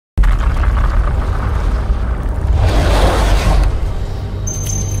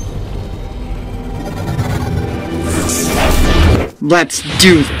Let's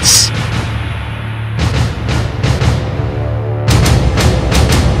do this!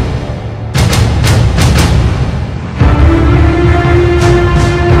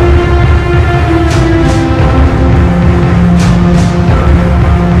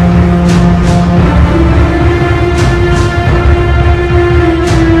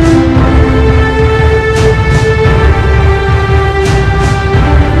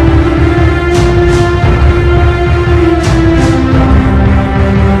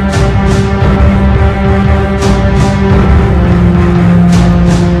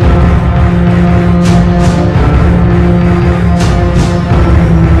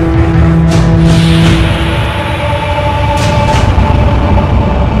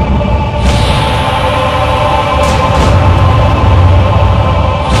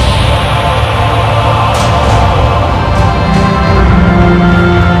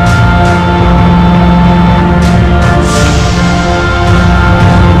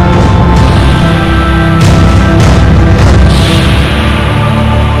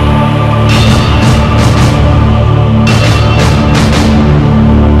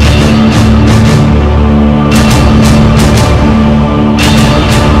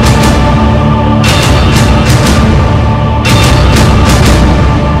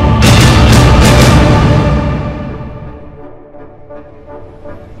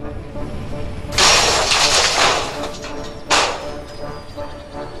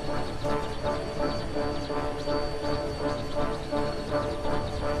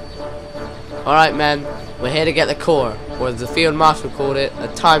 Alright men, we're here to get the core, or as the field marshal called it, a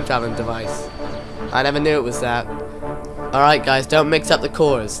time traveling device. I never knew it was that. Alright guys, don't mix up the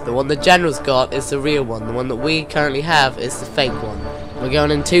cores. The one the general's got is the real one, the one that we currently have is the fake one. We're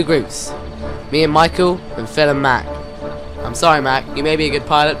going in 2 groups. Me and Michael, and Phil and Mac. I'm sorry Mac, you may be a good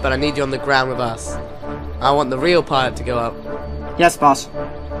pilot, but I need you on the ground with us. I want the real pilot to go up. Yes, boss.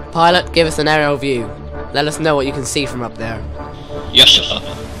 Pilot, give us an aerial view. Let us know what you can see from up there. Yes, sir.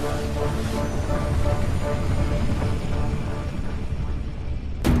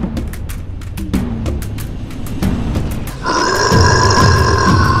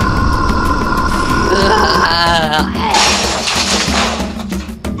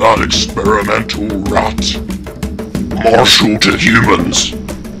 That experimental rat. Marshal to humans.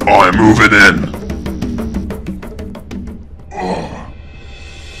 I'm moving in.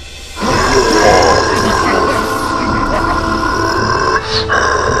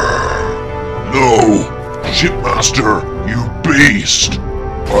 No! Shipmaster, you beast! I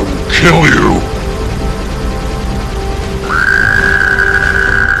will kill you!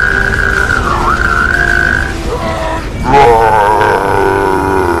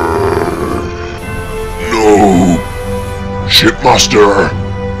 Shipmaster,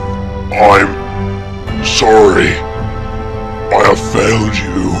 I'm sorry. I have failed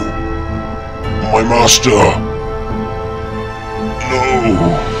you. My master. No.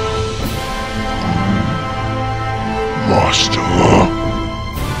 Master.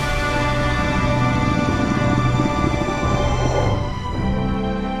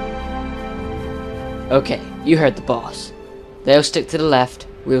 Okay, you heard the boss. They'll stick to the left,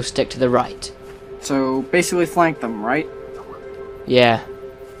 we'll stick to the right. So, basically flank them, right? Yeah.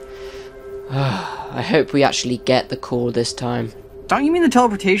 I hope we actually get the core this time. Don't you mean the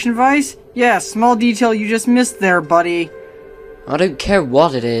teleportation device? Yeah, small detail you just missed there, buddy. I don't care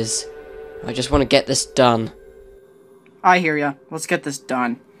what it is. I just want to get this done. I hear ya. Let's get this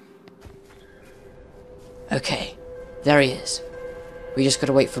done. Okay, there he is. We just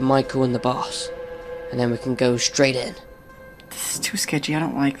gotta wait for Michael and the boss. And then we can go straight in. This is too sketchy, I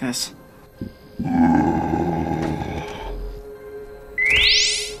don't like this.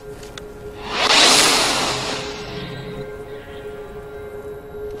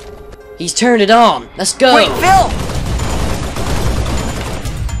 He's turned it on! Let's go! Wait, Phil!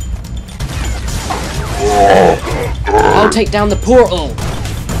 I'll take down the portal!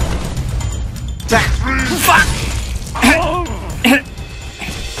 Fuck!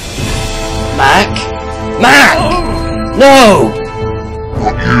 Mac? Mac! No!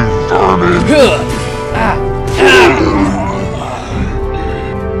 You vermin!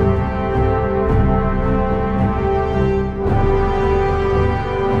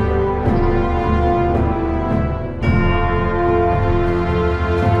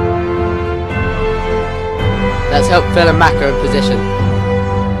 Let's help Phil and Mac are in position.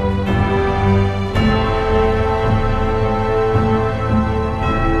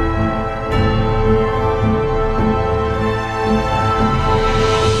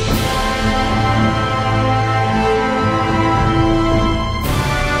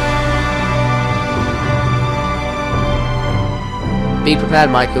 Be prepared,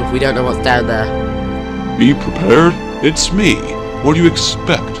 Michael. We don't know what's down there. Be prepared? It's me. What do you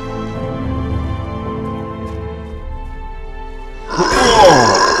expect?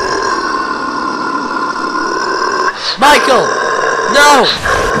 Michael! No!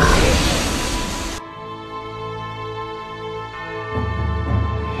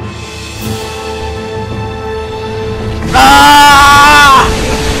 Ah!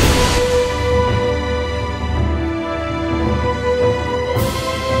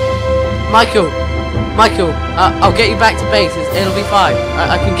 Michael! Michael, I'll get you back to base. It'll be fine.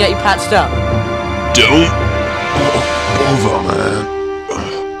 I can get you patched up. Don't bother, man.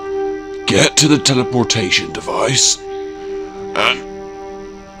 Get to the teleportation device and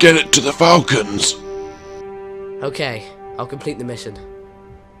get it to the Falcons. Okay, I'll complete the mission.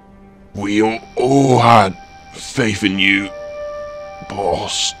 We all had faith in you,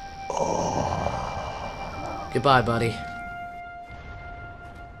 boss. Goodbye, buddy.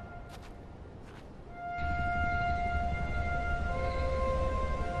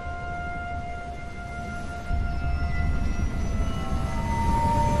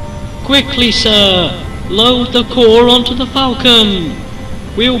 Quickly, sir! Load the core onto the Falcon!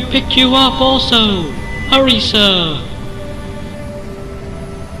 We'll pick you up also! Hurry, sir!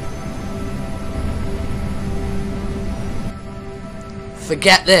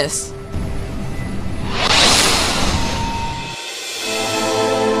 Forget this.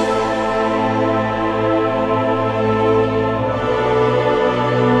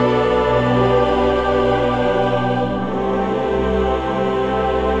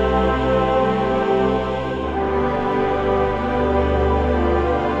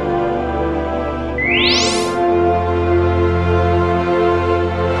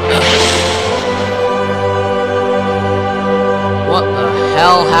 What the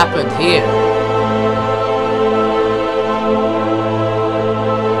hell happened here?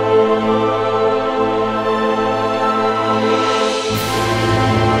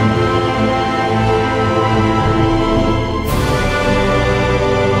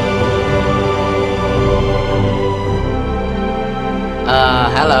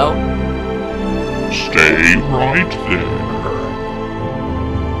 Hello? Stay right there.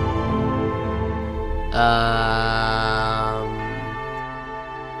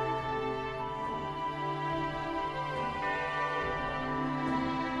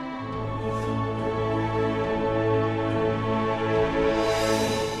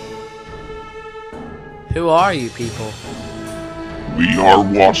 Who are you people? We are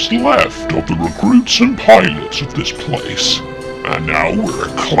what's left of the recruits and pilots of this place. And now we're a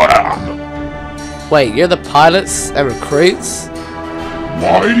clan. Wait, you're the pilots and recruits?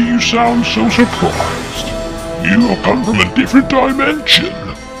 Why do you sound so surprised? You have come from a different dimension.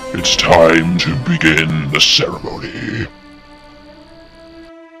 It's time to begin the ceremony.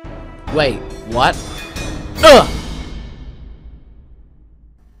 Wait, what? Ugh!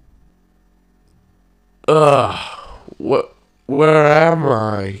 Where am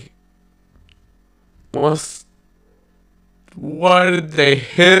I? Why did they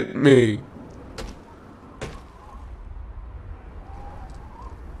hit me?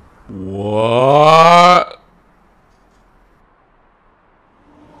 What?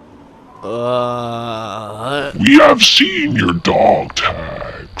 We have seen your dog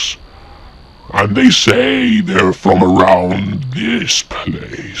tags. And they say they're from around this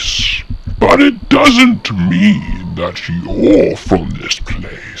place. But it doesn't mean that you're from this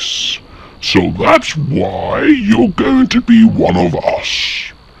place. So that's why you're going to be one of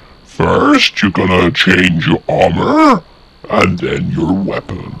us. First, you're gonna change your armor, and then your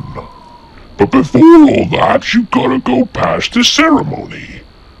weapon. But before all that, you gotta go past the ceremony.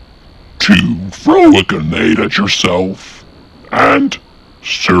 To throw a grenade at yourself, and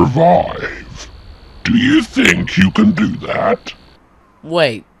survive. Do you think you can do that?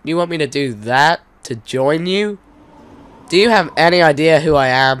 Wait, you want me to do that to join you? Do you have any idea who I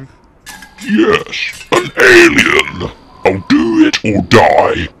am? Yes, an alien. I'll do it or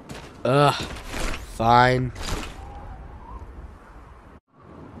die. Ugh, fine.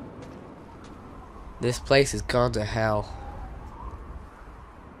 This place has gone to hell.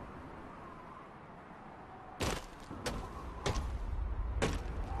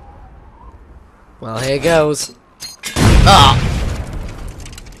 Well, here goes. Ah!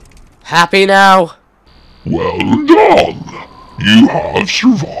 Happy now? Well done. You have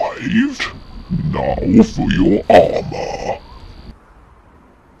survived. Now for your armor.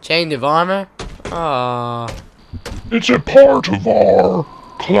 Change of armor? Ah. It's a part of our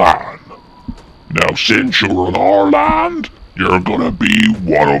clan. Now since you're on our land, you're gonna be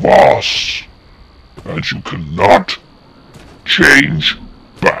one of us. And you cannot change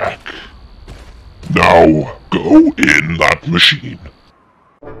back. Now go in that machine.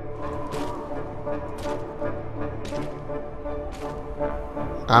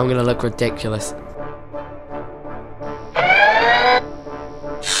 I'm gonna look ridiculous.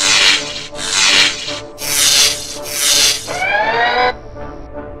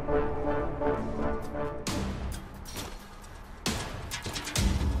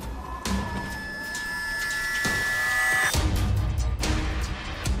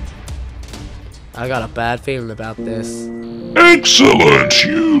 I got a bad feeling about this. Excellent!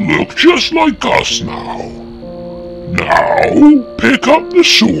 You look just like us now. Now, pick up the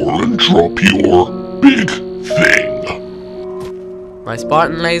sword and drop your big thing. My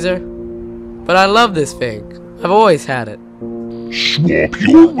Spartan laser? But I love this thing. I've always had it. Swap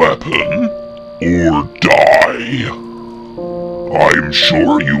your weapon, or die. I'm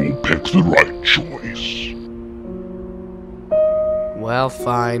sure you'll pick the right choice. Well,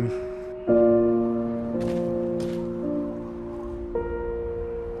 fine.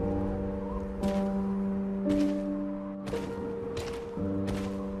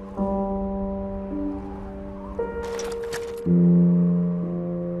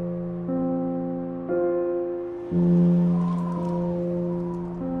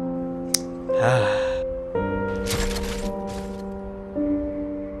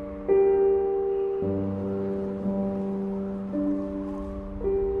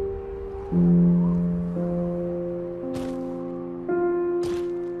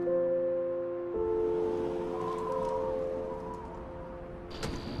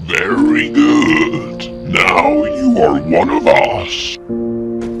 Very good. Now you are one of us.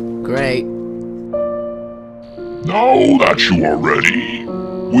 Great. Now that you are ready,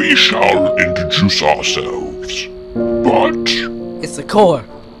 we shall introduce ourselves. But It's the core.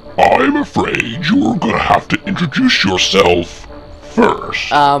 I'm afraid you are gonna have to introduce yourself first.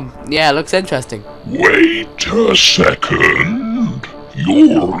 Yeah, it looks interesting. Wait a second.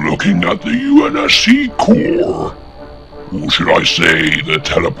 You're looking at the UNSC core. Or should I say the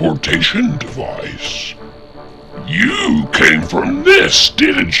teleportation device? You came from this,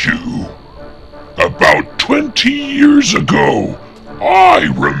 didn't you? About 20 years ago.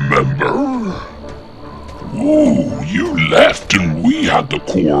 I remember. Ooh, you left and we had the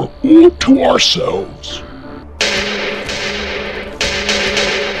core all to ourselves.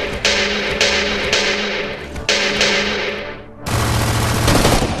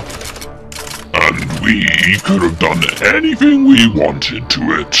 And we could have done anything we wanted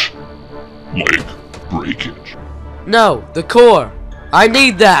to it. Like, break it. No, the core. I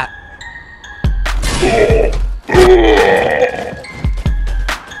need that.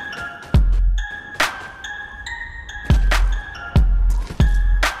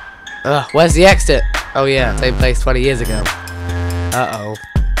 Where's the exit? Oh yeah, same place 20 years ago. Uh-oh.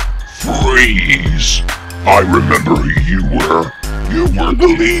 Freeze! I remember who you were. You were the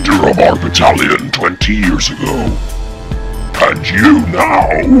leader of our battalion 20 years ago. And you now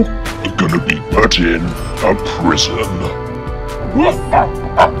are gonna be put in a prison.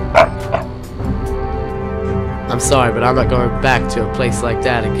 I'm sorry, but I'm not going back to a place like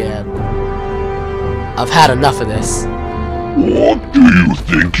that again. I've had enough of this. What do you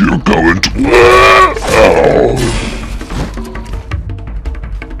think you're going to...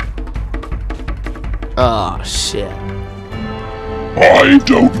 Oh, shit. I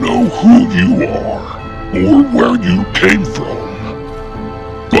don't know who you are, or where you came from.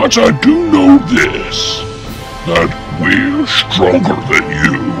 But I do know this, that we're stronger than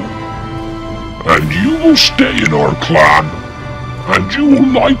you. And you will stay in our clan, and you will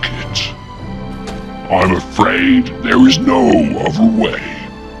like it. I'm afraid there is no other way.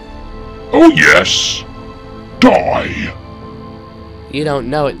 Oh yes, die. You don't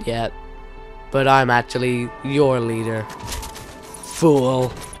know it yet, but I'm actually your leader. Fool.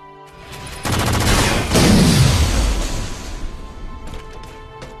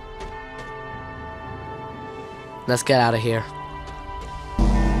 Let's get out of here.